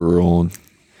We're rolling.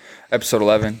 Episode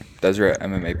 11, Deseret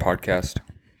MMA Podcast.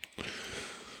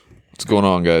 What's going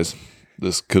on, guys?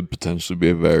 This could potentially be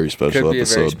a very special Could be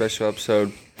episode. a very special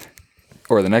episode.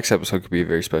 Or the next episode could be a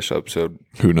very special episode.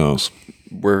 Who knows?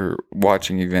 We're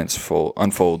watching events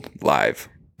unfold live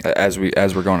as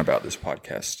we're going about this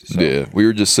podcast. So. Yeah, we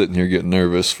were just sitting here getting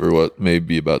nervous for what may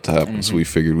be about to happen, so we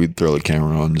figured we'd throw the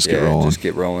camera on and just get rolling. Just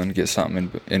get rolling, get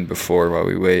something in before while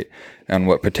we wait on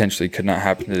what potentially could not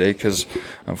happen today because,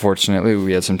 unfortunately,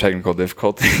 we had some technical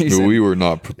difficulties. We were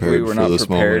not prepared for this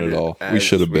moment at all. We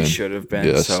should have been. We should have been.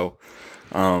 Yes. So,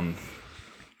 I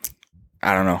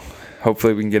don't know.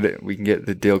 Hopefully, we can get it. We can get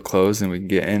the deal closed and we can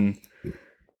get in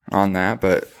on that.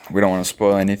 But we don't want to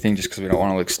spoil anything just because we don't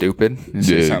want to look stupid.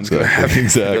 Exactly.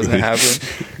 It doesn't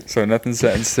happen. So nothing's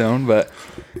set in stone. But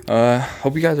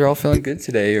hope you guys are all feeling good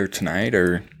today or tonight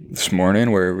or this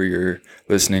morning, wherever you're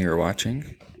listening or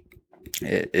watching.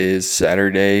 It is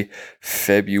Saturday,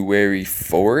 February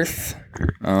 4th.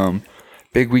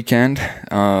 Big weekend.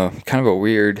 Kind of a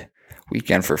weird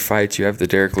weekend for fights. You have the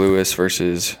Derek Lewis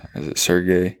versus, is it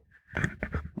Sergey?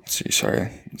 Let's see,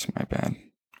 sorry. That's my bad.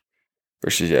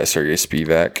 Versus, Sergey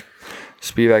Spivak.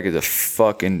 Spivak is a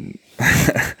fucking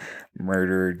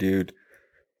murderer, dude.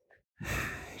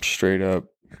 Straight up.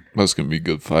 That's going to be a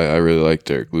good fight. I really like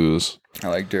Derek Lewis. I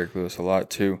like Derek Lewis a lot,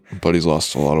 too. But he's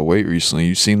lost a lot of weight recently.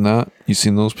 You seen that? You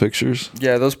seen those pictures?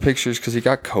 Yeah, those pictures, because he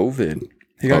got COVID.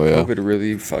 He got COVID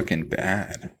really fucking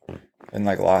bad. And,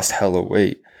 lost hella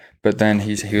weight. But then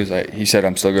he said,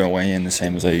 I'm still going to weigh in the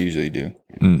same as I usually do.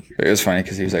 It was funny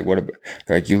because he was like, what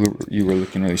about, you were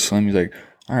looking really slim. He's like,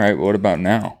 all right, what about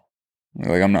now?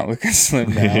 I'm not looking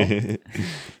slim now. I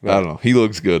don't know. He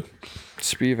looks good.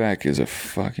 Spivak is a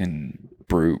fucking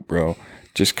brute, bro.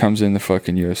 Just comes in the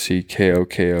fucking UFC,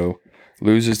 KO,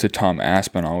 loses to Tom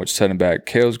Aspinall, which set him back.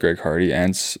 KO's Greg Hardy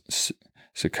and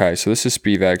Sakai. So this is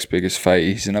Spivak's biggest fight.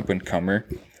 He's an up-and-comer.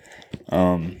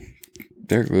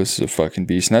 Derek Lewis is a fucking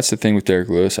beast. And that's the thing with Derek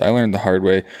Lewis. I learned the hard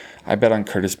way. I bet on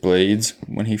Curtis Blades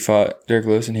when he fought Derek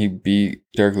Lewis, and he beat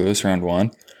Derek Lewis round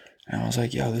 1. And I was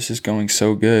like, yo, this is going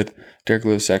so good. Derek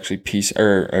Lewis actually Curtis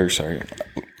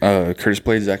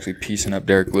Blades is actually piecing up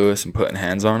Derek Lewis and putting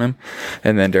hands on him.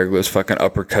 And then Derek Lewis fucking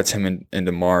uppercuts him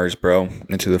into Mars, bro,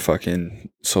 into the fucking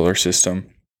solar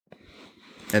system.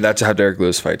 And that's how Derek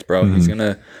Lewis fights, bro. Mm-hmm. He's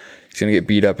gonna get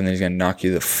beat up and then he's gonna knock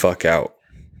you the fuck out.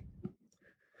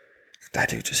 That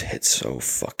dude just hits so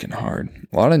fucking hard.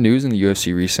 A lot of news in the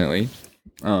UFC recently.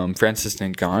 Francis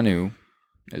Ngannou.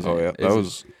 That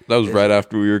was right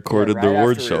after we recorded the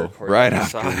award show. Right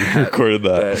after we recorded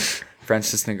that.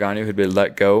 Francis Ngannou had been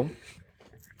let go.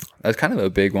 That's kind of a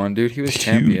big one, dude. He was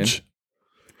champion.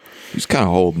 He's kind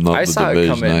of holding up the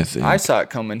division, I think. I saw it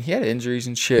coming. He had injuries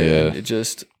and shit. Yeah. And it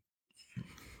just...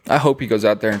 I hope he goes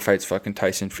out there and fights fucking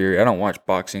Tyson Fury. I don't watch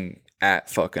boxing at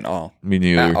fucking all. Me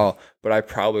neither. At all. But I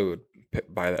probably would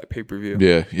buy that pay-per-view.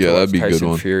 Yeah, that'd be a good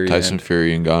one. Tyson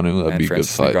Fury and Ngannou, that'd be a good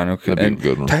fight. That'd be a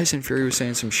good one. Tyson Fury was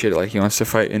saying some shit like he wants to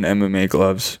fight in MMA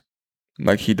gloves.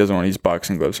 Like he doesn't want to use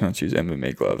boxing gloves, he wants to use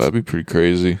MMA gloves. That'd be pretty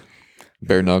crazy.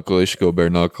 Bare knuckle, they should go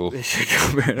bare knuckle. They should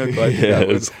go bare knuckle. I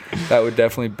think that would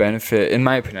definitely benefit, in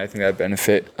my opinion, I think that would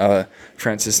benefit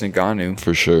Francis Ngannou.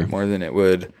 For sure. More than it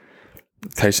would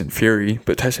Tyson Fury.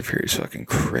 But Tyson Fury is fucking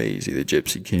crazy, the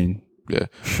Gypsy King. Yeah.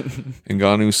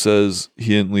 Ngannou says he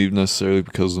didn't leave necessarily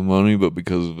because of money, but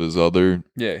because of his other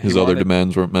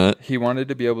demands weren't met. He wanted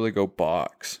to be able to go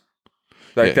box.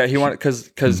 That he wanted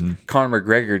because Conor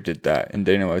McGregor did that, and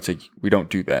Dana White's like, we don't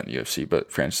do that in the UFC, but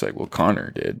Francis like, well,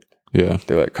 Conor did. Yeah.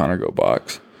 They let Conor go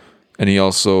box. And he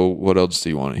also, what else did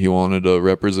he want? He wanted a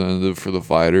representative for the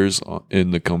fighters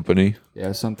in the company.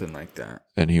 Yeah, something like that.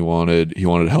 And he wanted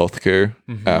healthcare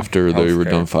after they were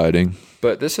done fighting.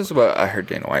 But this is what I heard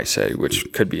Dana White say,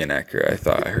 which could be inaccurate. I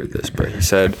thought I heard this, but he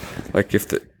said,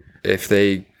 if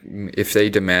they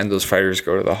demand those fighters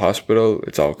go to the hospital,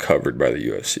 it's all covered by the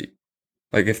UFC.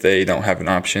 Like if they don't have an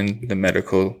option, the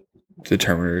medical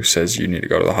determiner says you need to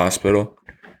go to the hospital.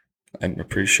 I'm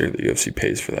pretty sure the UFC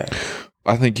pays for that.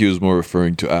 I think he was more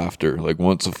referring to after, like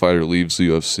once a fighter leaves the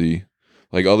UFC,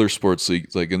 like other sports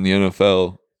leagues, like in the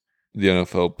NFL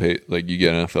pay, like you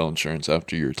get NFL insurance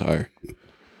after you retire.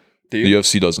 The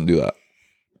UFC doesn't do that.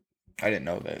 I didn't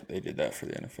know that they did that for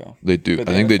the NFL. They do. I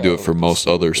think they do it for most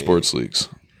other sports leagues.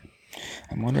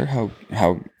 I wonder how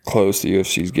close the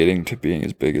UFC is getting to being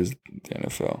as big as the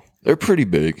NFL. They're pretty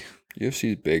big.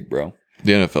 UFC is big, bro.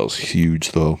 The NFL's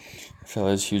huge, though.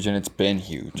 NFL is huge, and it's been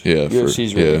huge. Yeah,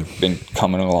 UFC's really been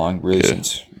coming along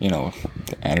since,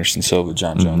 the Anderson Silva,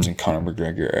 John Jones, and Conor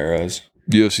McGregor eras.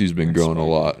 UFC's been growing a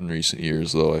lot in recent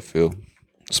years, though, I feel.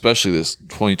 Especially this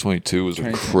 2022 was a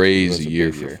 2022 crazy was a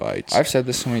year big for year. fights. I've said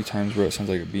this so many times, bro. It sounds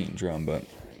like a beaten drum, but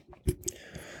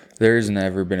there's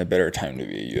never been a better time to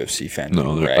be a UFC fan.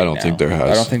 No, right I don't now. think there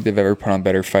has. I don't think they've ever put on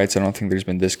better fights. I don't think there's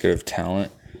been this good of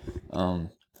talent.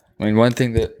 I mean, one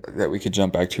thing that we could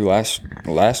jump back to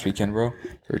last weekend, bro,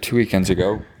 or 2 weekends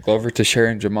ago, Glover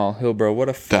Teixeira and Jamal Hill, bro. What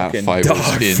a fucking that fight dog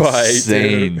was fight,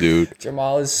 insane, dude.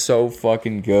 Jamal is so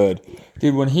fucking good,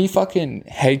 dude. When he fucking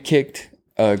head kicked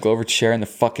Glover Teixeira in the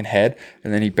fucking head,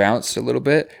 and then he bounced a little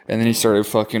bit, and then he started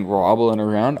fucking wobbling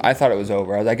around, I thought it was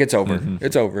over. I was like, it's over. Mm-hmm.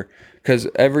 It's over. Because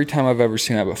every time I've ever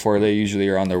seen that before, they usually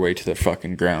are on their way to the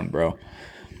fucking ground, bro.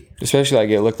 Especially, like,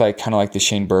 it looked like kind of like the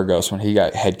Shane Burgos when he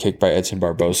got head kicked by Edson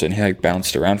Barbosa, and he, like,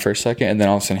 bounced around for a second, and then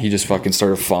all of a sudden he just fucking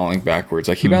started falling backwards.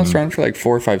 Like, he bounced around for, like,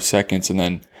 4 or 5 seconds, and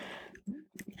then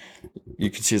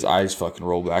you can see his eyes fucking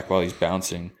roll back while he's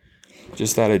bouncing.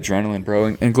 Just that adrenaline,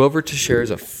 bro. And Glover Teixeira is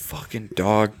a fucking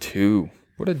dog, too.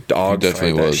 What a dog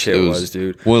fight that shit was,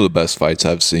 dude. One of the best fights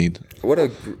I've seen. What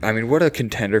a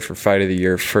contender for fight of the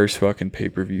year. First fucking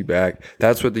pay-per-view back.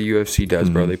 That's what the UFC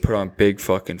does, bro. They put on big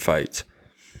fucking fights.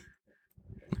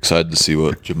 Excited to see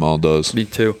what Jamal does. Me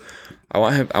too. I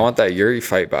want that Yuri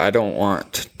fight, but I don't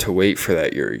want to wait for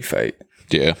that Yuri fight.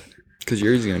 Yeah. Because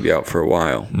Yuri's going to be out for a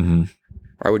while. Mm-hmm.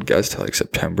 I would guess till like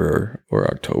September or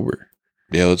October.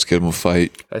 Yeah, let's get him a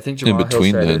fight. I think Jamal Hill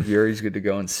said if Yuri's good to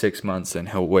go in 6 months, then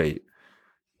he'll wait.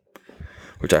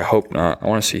 Which I hope not. I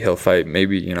want to see Hill fight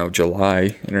maybe,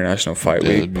 July, International Fight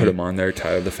Week. Put him on there,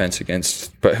 title defense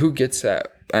against. But who gets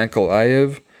that?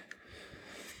 Ankalaev?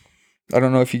 I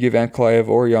don't know if you give Ankalaev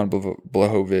or Jan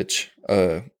Blachowicz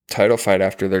a title fight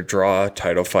after their draw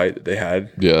title fight that they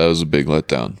had. Yeah, that was a big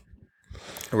letdown.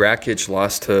 Rakic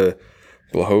lost to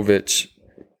Blachowicz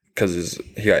because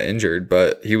he got injured,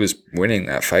 but he was winning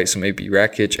that fight. So maybe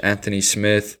Rakic, Anthony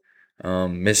Smith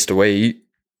missed weight,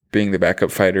 being the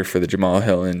backup fighter for the Jamal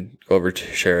Hill and Glover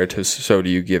Teixeira. So do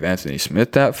you give Anthony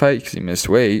Smith that fight because he missed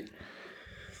weight?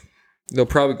 They'll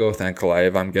probably go with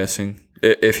Ankalaev, I'm guessing,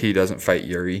 if he doesn't fight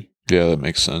Yuri. Yeah, that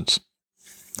makes sense.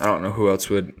 I don't know who else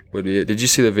would be it. Did you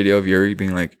see the video of Yuri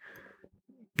being like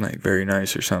very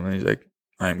nice or something? He's like,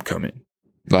 I'm coming.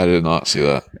 I did not see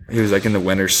that. He was like in the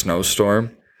winter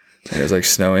snowstorm. And it was like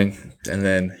snowing. And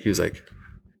then he was like,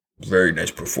 very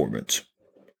nice performance.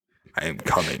 I am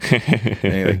coming.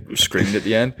 And he like screamed at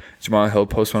the end. Jamal Hill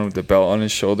posts one with the belt on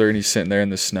his shoulder, and he's sitting there in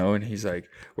the snow, and he's like,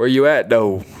 where you at,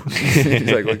 though?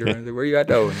 He's like looking around, like, where you at,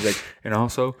 though? And he's like, and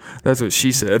also, that's what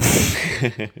she said.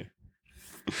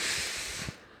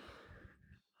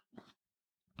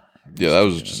 Yeah, that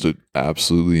was just an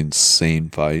absolutely insane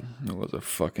fight. It was a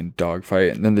fucking dog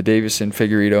fight. And then the Davison,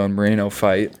 Figueiredo, and Moreno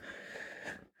fight.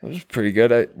 It was pretty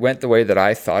good. It went the way that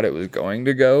I thought it was going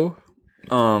to go.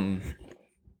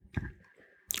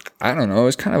 I don't know. It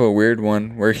was kind of a weird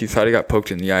one where he thought he got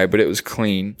poked in the eye, but it was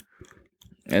clean.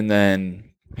 And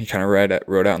then he kind of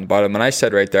wrote out on the bottom. And I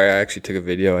said right there, I actually took a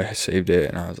video. I saved it,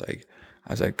 and I was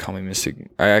like, call me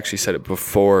Mystic. I actually said it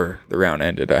before the round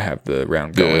ended. I have the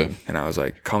round going. Yeah. And I was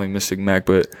like, call me Mystic Mac,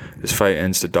 but this fight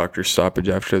ends to doctor stoppage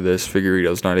after this.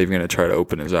 Figueiredo's not even going to try to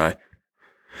open his eye.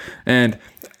 And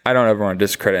I don't ever want to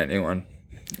discredit anyone.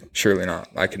 Surely not.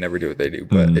 I could never do what they do.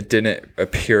 But it didn't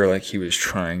appear like he was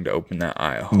trying to open that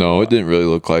eye. No, it didn't really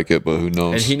look like it, but who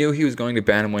knows? And he knew he was going to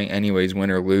bantamweight anyways,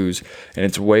 win or lose. And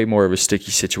it's way more of a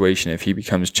sticky situation if he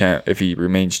becomes champ, if he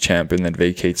remains champ and then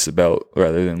vacates the belt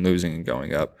rather than losing and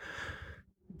going up.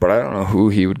 But I don't know who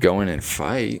he would go in and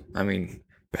fight. I mean,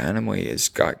 bantamweight has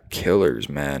got killers,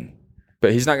 man.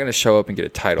 But he's not going to show up and get a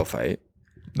title fight.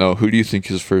 No, who do you think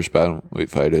his first bantamweight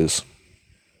fight is?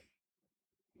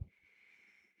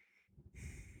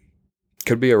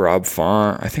 Could be a Rob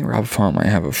Font. I think Rob Font might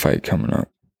have a fight coming up.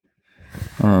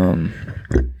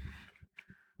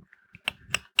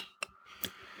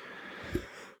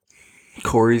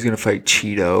 Corey's going to fight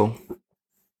Cheeto.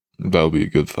 That'll be a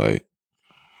good fight.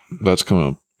 That's coming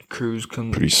up Cruz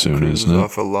pretty soon, Cruz isn't it?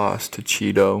 Off a loss to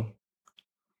Cheeto.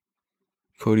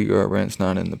 Cody Garbrandt's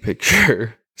not in the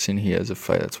picture. Seeing he has a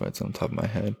fight, that's why it's on top of my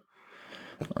head.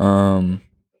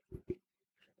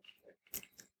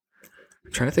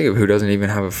 I'm trying to think of who doesn't even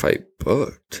have a fight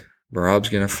booked. Rob's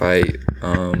going to fight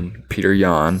Peter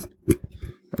Yan.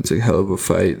 That's a hell of a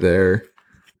fight there.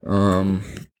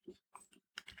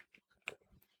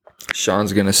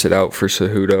 Sean's going to sit out for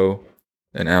Cejudo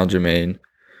and Aljamain.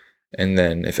 And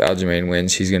then if Aljamain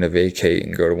wins, he's going to vacate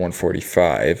and go to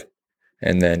 145.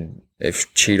 And then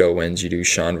if Cheeto wins, you do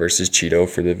Sean versus Cheeto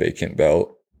for the vacant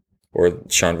belt. Or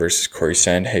Sean versus Corey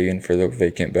Sandhagen for the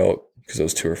vacant belt, because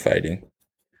those two are fighting.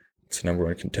 It's the number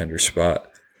one contender spot.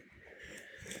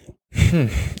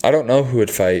 I don't know who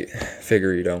would fight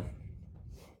Figueiredo.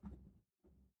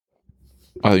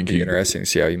 I think be interesting to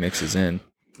see how he mixes in.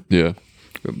 Yeah.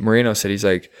 But Moreno said he's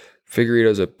like,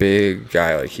 Figueiredo's a big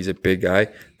guy. Like, he's a big guy,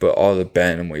 but all the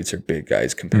bantamweights are big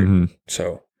guys compared.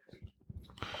 So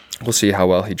we'll see how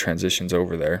well he transitions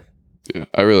over there. Yeah,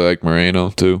 I really like Moreno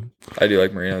too. I do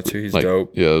like Moreno too. He's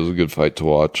dope. Yeah, it was a good fight to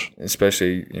watch.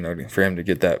 Especially, for him to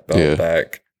get that belt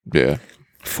back. Yeah.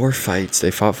 4 fights.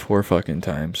 They fought 4 fucking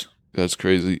times. That's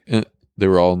crazy. And they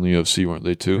were all in the UFC, weren't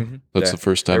they too? That's the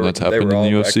first time that's happened in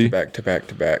the UFC? Back to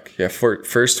back. Yeah,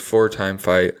 first 4-time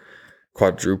fight,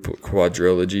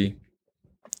 quadrilogy.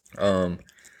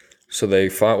 So they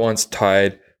fought once,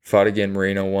 tied, fought again,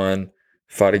 Moreno won,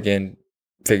 fought again,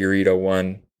 Figueiredo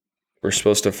won. We're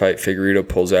supposed to fight. Figueiredo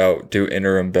pulls out, do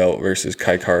interim belt versus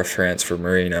Kai Kara-France for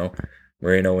Moreno.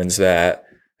 Moreno wins that,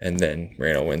 and then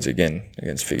Moreno wins again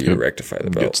against Figueiredo, rectify the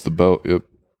belt. Gets the belt, yep.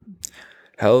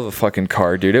 Hell of a fucking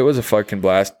card, dude. It was a fucking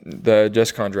blast. The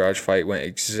Jessica Andrade fight went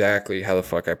exactly how the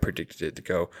fuck I predicted it to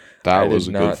go. That was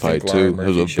a good fight, too. It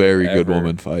was a very good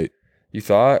woman fight. You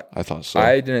thought? I thought so.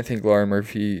 I didn't think Laura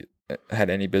Murphy had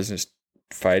any business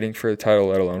fighting for the title,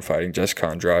 let alone fighting Jessica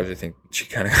Andrade. I think she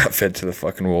kind of got fed to the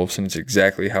fucking wolves, and it's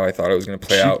exactly how I thought it was going to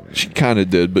play out. She kind of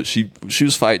did, but she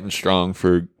was fighting strong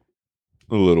for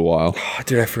a little while. Oh,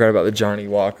 dude, I forgot about the Johnny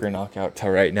Walker knockout till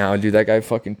right now. Dude, that guy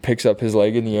fucking picks up his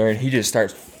leg in the air, and he just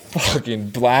starts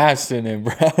fucking blasting him,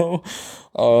 bro.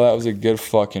 Oh, that was a good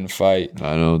fucking fight.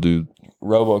 I know, dude.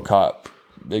 RoboCop.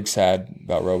 Big sad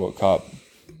about RoboCop.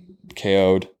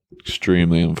 KO'd.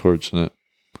 Extremely unfortunate.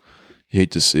 You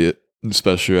hate to see it.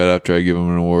 Especially right after I give him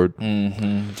an award.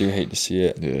 Do hate to see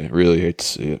it. Yeah, really hate to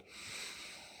see it.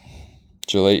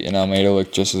 Gillette and Almeida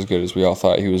looked just as good as we all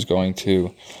thought he was going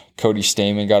to. Cody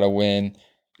Stamann got a win,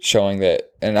 showing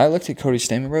that. And I looked at Cody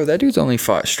Stamann, bro. That dude's only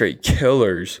fought straight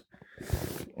killers.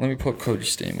 Let me pull Cody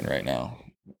Stamann right now.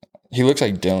 He looks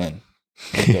like Dylan.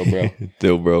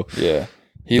 Dilbro. Yeah.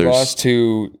 He lost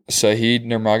to Saeed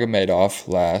Nurmagomedov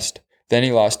last. Then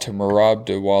he lost to Merab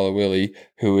Dvalishvili,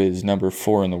 who is number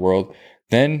 4 in the world.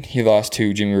 Then he lost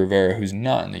to Jimmy Rivera, who's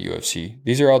not in the UFC.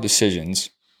 These are all decisions,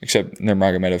 except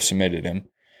Nurmagomedov submitted him.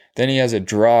 Then he has a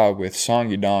draw with Song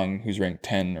Yadong, who's ranked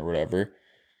 10 or whatever.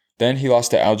 Then he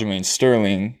lost to Aljamain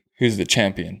Sterling, who's the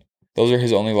champion. Those are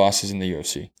his only losses in the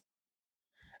UFC.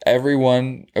 Every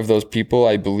one of those people,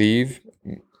 I believe,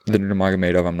 the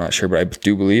Nurmagomedov, I'm not sure, but I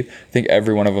do believe, I think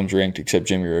every one of them's ranked except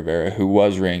Jimmy Rivera, who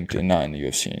was ranked and not in the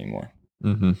UFC anymore.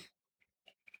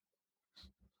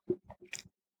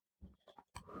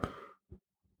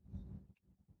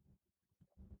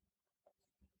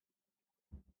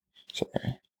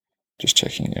 Sorry. Just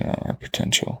checking in on our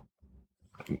potential.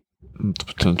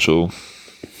 Potential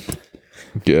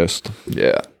guest.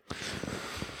 Yeah.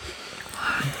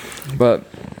 But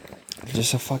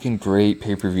just a fucking great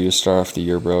pay-per-view to start off the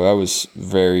year, bro. I was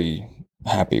very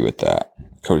happy with that.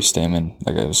 Cody Stamann,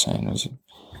 like I was saying,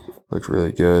 looked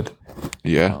really good.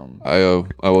 Yeah.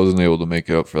 I wasn't able to make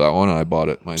it up for that one. I bought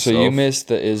it myself. So you missed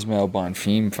the Ismail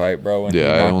Bonfim fight, bro, when he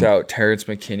knocked out Terrence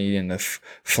McKinney in the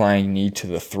flying knee to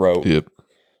the throat. Yep.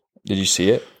 Did you see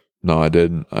it? No, I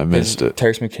didn't. I missed it.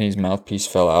 Terrence McKinney's mouthpiece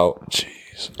fell out.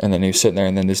 Jeez. And then he was sitting there,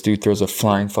 and then this dude throws a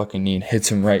flying fucking knee and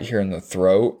hits him right here in the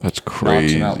throat. That's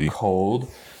crazy. Knocks him out cold.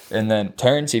 And then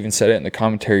Terrence even said it, and the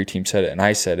commentary team said it, and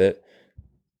I said it.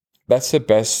 That's the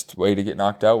best way to get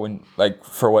knocked out when, like,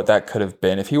 for what that could have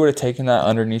been. If he would have taken that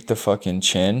underneath the fucking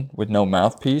chin with no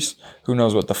mouthpiece, who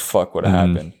knows what the fuck would have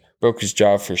happened. Broke his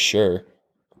jaw for sure.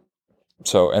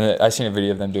 So, and I seen a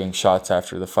video of them doing shots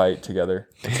after the fight together.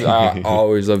 I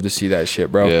always love to see that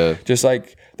shit, bro. Yeah. Just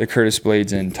like the Curtis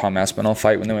Blades and Tom Aspinall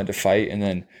fight when they went to fight, and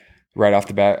then right off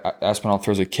the bat, Aspinall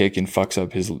throws a kick and fucks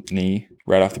up his knee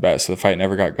right off the bat, so the fight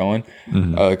never got going.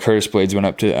 Curtis Blades went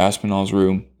up to Aspinall's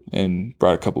room and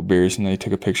brought a couple beers, and they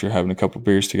took a picture having a couple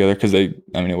beers together because it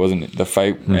wasn't, the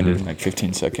fight ended in like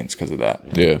 15 seconds because of that.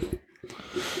 Yeah.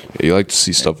 You like to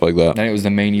see stuff like that. And it was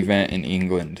the main event in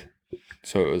England.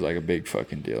 So it was like a big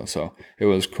fucking deal. So it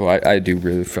was cool. I do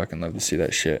really fucking love to see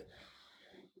that shit.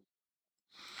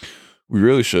 We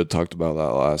really should have talked about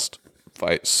that last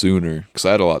fight sooner because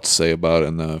I had a lot to say about it,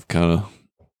 and I've kind of,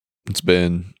 it's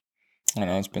been some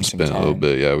been time. A little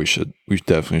bit. Yeah, we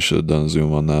definitely should have done a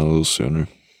Zoom on that a little sooner.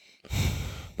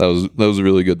 That was a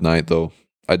really good night though.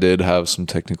 I did have some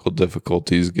technical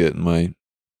difficulties getting my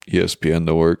ESPN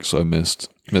to work, so I missed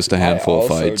a handful of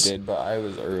fights. I also did, but I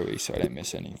was early, so I didn't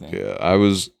miss anything. Yeah, I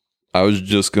was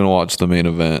just gonna watch the main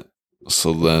event,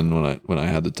 so then when I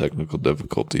had the technical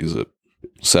difficulties, it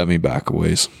set me back a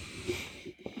ways.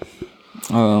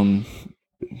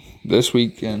 This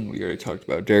weekend we already talked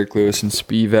about Derek Lewis and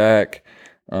Spivak.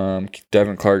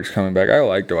 Devin Clark's coming back. I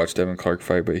like to watch Devin Clark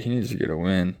fight, but he needs to get a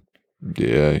win.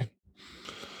 Yeah,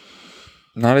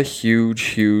 not a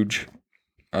huge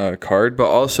card, but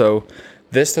also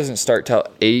this doesn't start till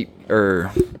 8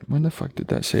 or when the fuck did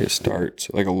that say it starts?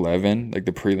 Like 11, like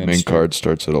the prelims. Main card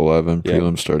starts at 11. Yeah.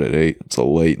 Prelims start at 8. It's a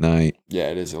late night. Yeah,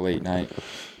 it is a late night.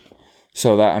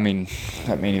 So that main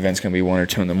event's gonna be 1 or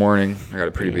 2 in the morning. I got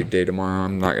a pretty big day tomorrow.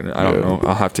 I don't know.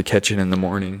 I'll have to catch it in the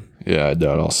morning. Yeah, I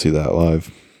doubt I'll see that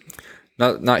live.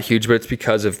 Not huge, but it's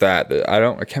because of that. I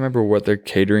can't remember what they're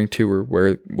catering to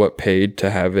or what paid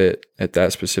to have it at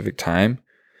that specific time.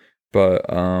 But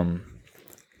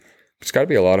it's got to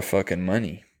be a lot of fucking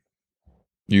money.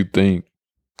 You'd think,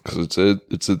 because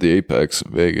it's at the Apex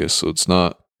in Vegas, so it's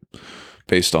not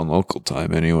based on local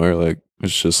time anywhere. Like,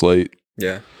 it's just late.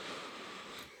 Yeah.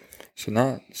 So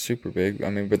not super big. I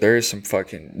mean, but there is some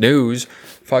fucking news.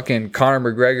 Fucking Conor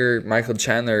McGregor, Michael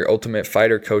Chandler, Ultimate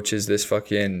Fighter coaches this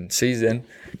fucking season.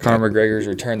 Conor McGregor's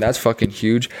return. That's fucking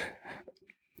huge.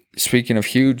 Speaking of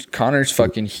huge, Conor's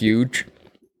fucking huge.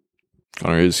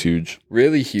 Conor is huge.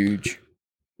 Really huge.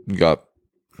 He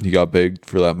got big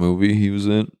for that movie he was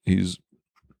in. He's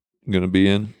gonna be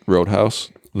in Roadhouse,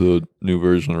 the new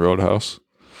version of Roadhouse.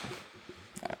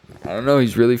 I don't know.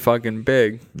 He's really fucking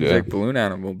big. He's Yeah. like balloon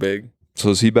animal big.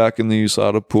 So is he back in the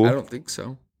USADA pool? I don't think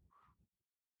so.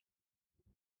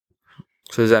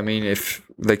 So does that mean if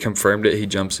they confirmed it, he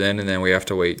jumps in, and then we have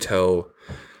to wait till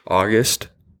August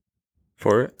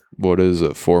for it? What is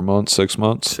it? 4 months? 6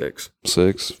 months? 6.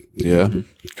 6? Yeah.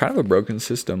 Kind of a broken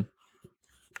system.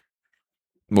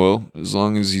 Well, as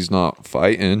long as he's not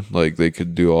fighting, like they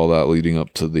could do all that leading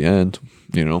up to the end,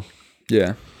 you know.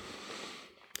 Yeah.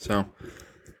 So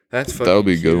that's fucking That'll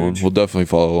be a good one. huge. We'll definitely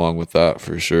follow along with that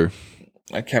for sure.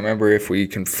 I can't remember if we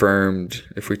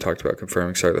talked about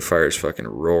confirming. Sorry, the fire's fucking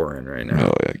roaring right now.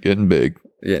 Oh yeah, getting big.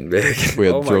 Getting big. We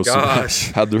had Oh to throw my gosh.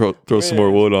 some had to throw some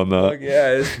more wood on that. Fuck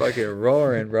yeah, it's fucking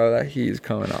roaring, bro. That heat is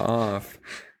coming off.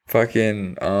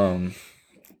 Fucking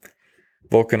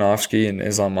Volkanovski and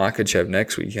Islam Makhachev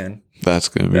next weekend. That's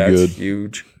gonna be That's good.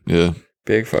 huge. Yeah.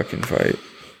 Big fucking fight.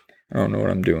 I don't know what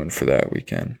I'm doing for that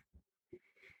weekend.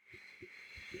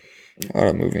 A lot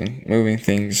of moving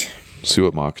things. See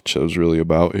what Makhachev's really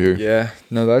about here. Yeah,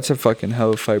 no, that's a fucking hell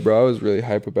of a fight, bro. I was really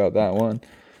hype about that one.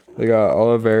 They got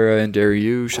Oliveira and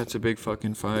Dariush. That's a big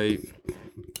fucking fight.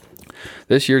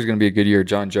 This year's gonna be a good year.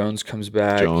 John Jones comes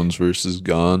back. Jones versus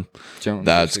Gone. Jones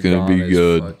That's versus gonna be Gane is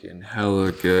good. Fucking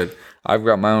hella good. I've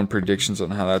got my own predictions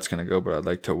on how that's gonna go, but I'd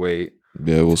like to wait.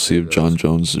 Yeah, we'll see if John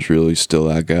Jones is really still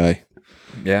that guy.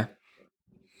 Yeah.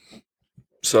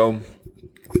 So,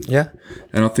 yeah,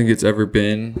 I don't think it's ever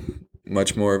been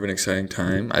much more of an exciting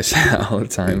time. I say that all the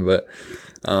time, but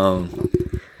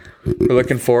we're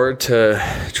looking forward to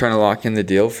trying to lock in the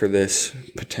deal for this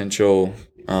potential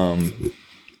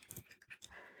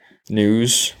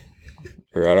news,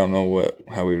 or I don't know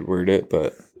how we would word it,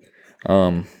 but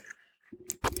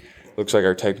looks like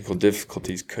our technical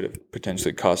difficulties could have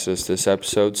potentially cost us this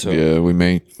episode. So Yeah, we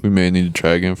may need to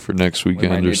try again for next we might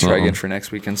weekend or need to try something. again for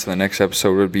next weekend. So the next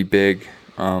episode would be big.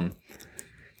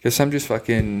 Guess I'm just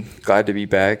fucking glad to be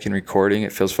back and recording.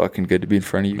 It feels fucking good to be in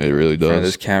front of you. It really In front of does.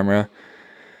 this camera.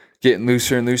 Getting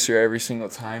looser and looser every single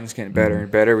time. It's getting better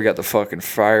and better. We got the fucking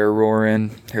fire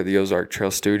roaring here at the Ozark Trail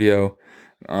Studio.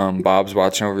 Bob's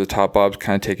watching over the top. Bob's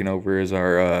kind of taking over as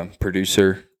our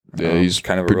producer. Yeah, he's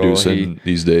kind of producing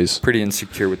these days. Pretty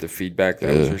insecure with the feedback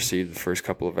that was received the first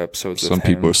couple of episodes. Some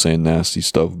people are saying nasty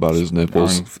stuff about his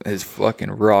nipples. His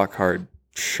fucking rock hard,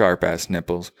 sharp ass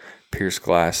nipples, pierced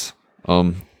glass.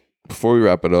 Before we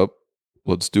wrap it up,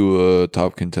 let's do a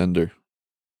top contender.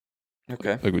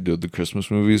 Okay. Like we did the Christmas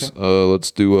movies.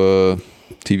 Let's do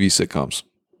TV sitcoms.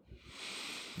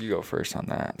 You go first on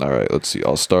that. All right, let's see.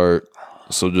 I'll start.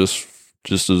 So just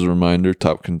as a reminder,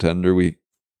 top contender,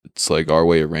 it's like our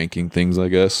way of ranking things, I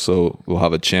guess. So we'll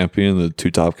have a champion, the 2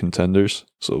 top contenders.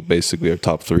 So basically our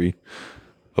top 3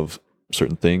 of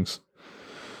certain things.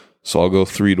 So I'll go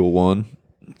 3 to 1.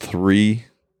 3.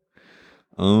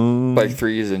 Like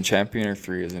 3 is in champion or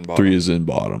 3 is in bottom? 3 is in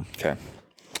bottom. Okay.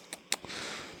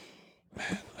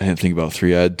 I didn't think about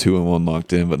 3. I had 2 and 1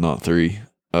 locked in, but not 3.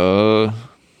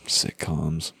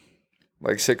 Sitcoms.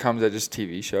 Like sitcoms that just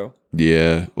TV show?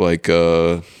 Yeah, like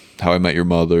How I Met Your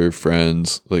Mother,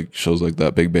 Friends, like shows like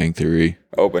that, Big Bang Theory.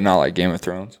 Oh, but not like Game of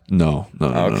Thrones? No.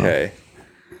 Okay.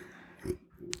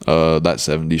 That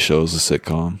 70s show is a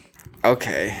sitcom.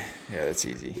 Okay. Yeah, that's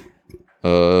easy.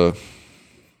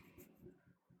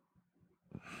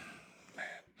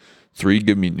 3,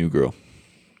 Give Me New Girl.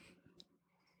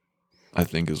 I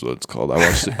think is what it's called.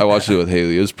 I watched it with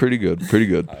Haley. It was pretty good.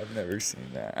 I've never seen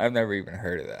that. I've never even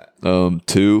heard of that.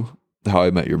 2, How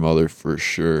I Met Your Mother for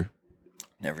sure.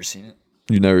 Never seen it.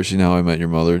 You never seen How I Met Your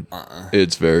Mother? Uh-uh.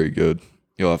 It's very good.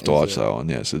 You'll have to watch that one.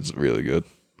 Yes, it's really good.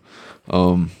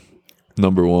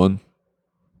 Number one,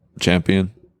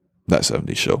 champion, that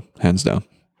 70s show, hands down.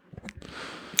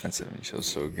 That 70s show's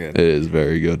so good. It is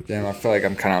very good. Damn, I feel like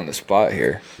I'm kind of on the spot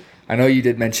here. I know you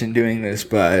did mention doing this,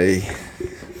 but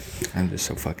I'm just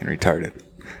so fucking retarded.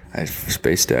 I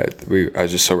spaced out. I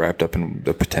was just so wrapped up in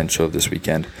the potential of this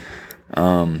weekend.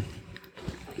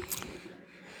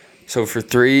 So for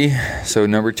 3,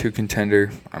 number 2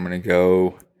 contender, I'm going to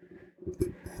go.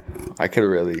 I could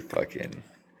really fucking.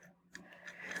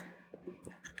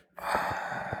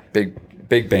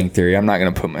 Big Bang Theory. I'm not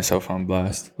going to put myself on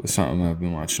blast with something I've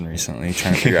been watching recently,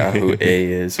 trying to figure out who A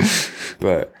is.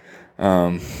 But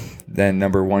then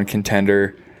number 1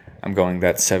 contender, I'm going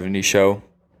That 70s Show.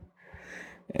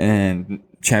 And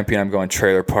champion, I'm going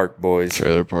Trailer Park Boys.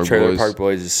 Trailer Park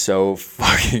Boys is so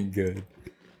fucking good.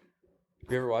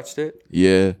 You ever watched it?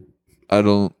 Yeah. I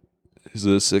don't. Is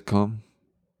it a sitcom?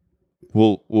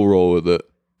 We'll roll with it.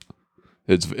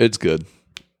 It's good.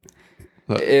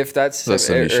 If that's That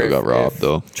 70s Show got robbed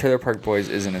though. Trailer Park Boys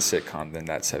isn't a sitcom, then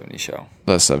That 70s Show.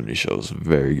 That 70s Show is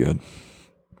very good.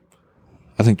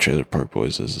 I think Trailer Park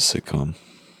Boys is a sitcom.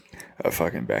 A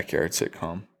fucking backyard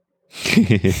sitcom.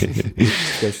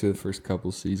 Especially the first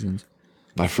couple seasons.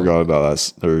 I forgot about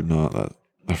that, or not that.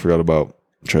 I forgot about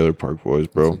Trailer Park Boys,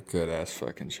 bro. It's a good ass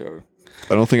fucking show.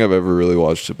 I don't think I've ever really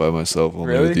watched it by myself.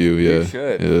 Only with you, yeah. You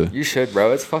should. Yeah. You should,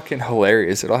 bro. It's fucking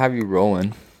hilarious. It'll have you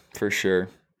rolling for sure.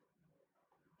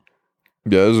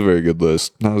 Yeah, it was a very good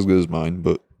list. Not as good as mine,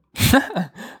 but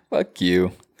fuck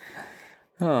you.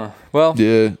 Huh. Well.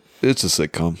 Yeah, it's a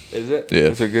sitcom. Is it? Yeah.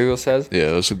 That's what Google says?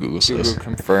 Yeah, that's what Google says. Google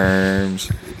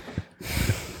confirms.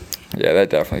 Yeah, that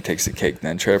definitely takes the cake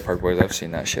then. Trailer Park Boys, I've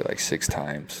seen that shit like 6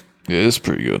 times. Yeah, it's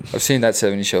pretty good. I've seen That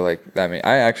 70s Show like, I mean,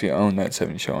 I actually own That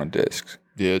 70s Show on discs.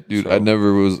 Yeah, dude, so, I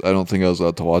don't think I was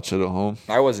allowed to watch it at home.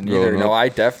 I wasn't either. No, I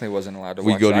definitely wasn't allowed to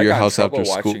watch it. We go to your house after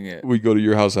school. We go to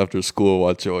your house after school,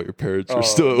 watch it while your parents are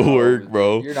still at work,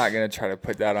 bro. You're not going to try to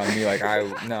put that on me like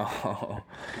no.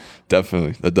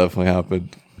 Definitely. That definitely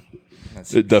happened.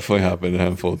 It definitely happened a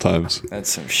handful of times. That's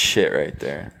some shit right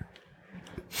there.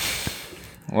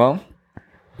 Well,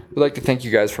 we'd like to thank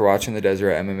you guys for watching the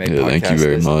Deseret MMA podcast. Thank you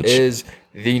very much. This is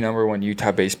the number 1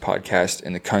 Utah-based podcast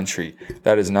in the country.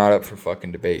 That is not up for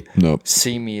fucking debate. Nope.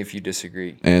 See me if you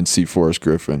disagree. And see Forrest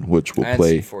Griffin, which will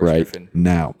play right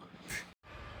now.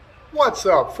 What's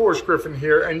up? Forrest Griffin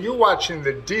here, and you're watching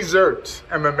the Desert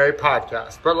MMA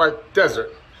podcast, but like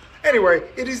desert. Anyway,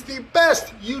 it is the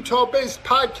best Utah-based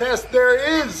podcast there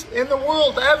is in the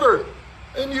world ever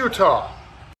in Utah.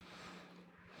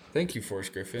 Thank you,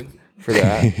 Forrest Griffin, for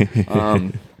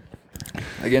that.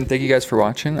 Again, thank you guys for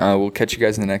watching. We'll catch you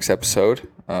guys in the next episode.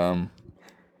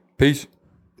 Peace.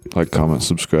 Like, comment,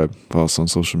 subscribe. Follow us on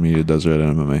social media, Deseret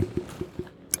MMA.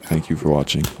 Thank you for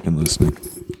watching and listening.